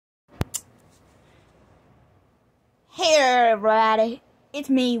Hey there, everybody. It's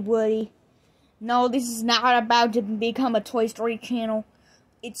me, Woody. No, this is not about to become a Toy Story channel.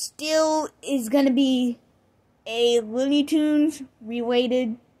 It still is going to be a Looney Tunes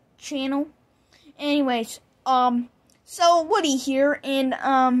related channel. Anyways, so Woody here, and,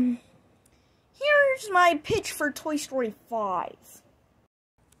 here's my pitch for Toy Story 5.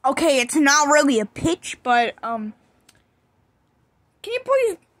 Okay, it's not really a pitch, but, can you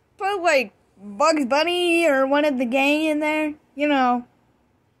please put, like, Bugs Bunny or one of the gang in there? You know,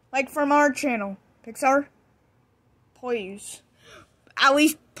 like from our channel, Pixar. Please. At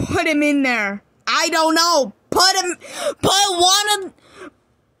least put him in there. I don't know.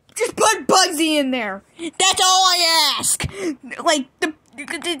 Just put Bugsy in there. That's all I ask. Like,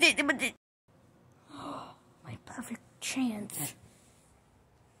 my perfect chance.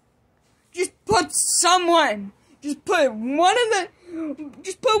 Just put someone. Just put one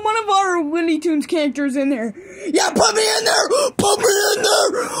of our Looney Tunes characters in there. Yeah, put me in there! Put me in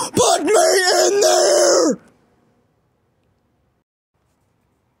there! Put me in there!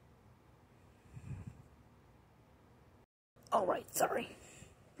 Alright, sorry.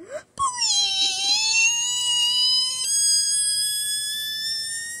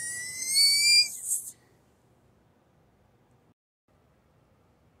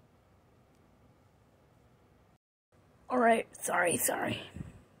 Alright, sorry.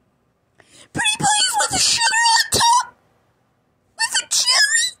 Pretty please with the sugar on top? With a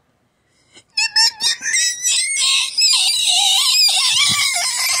cherry?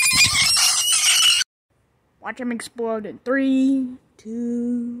 Watch him explode in 3,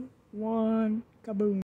 2, 1, kaboom.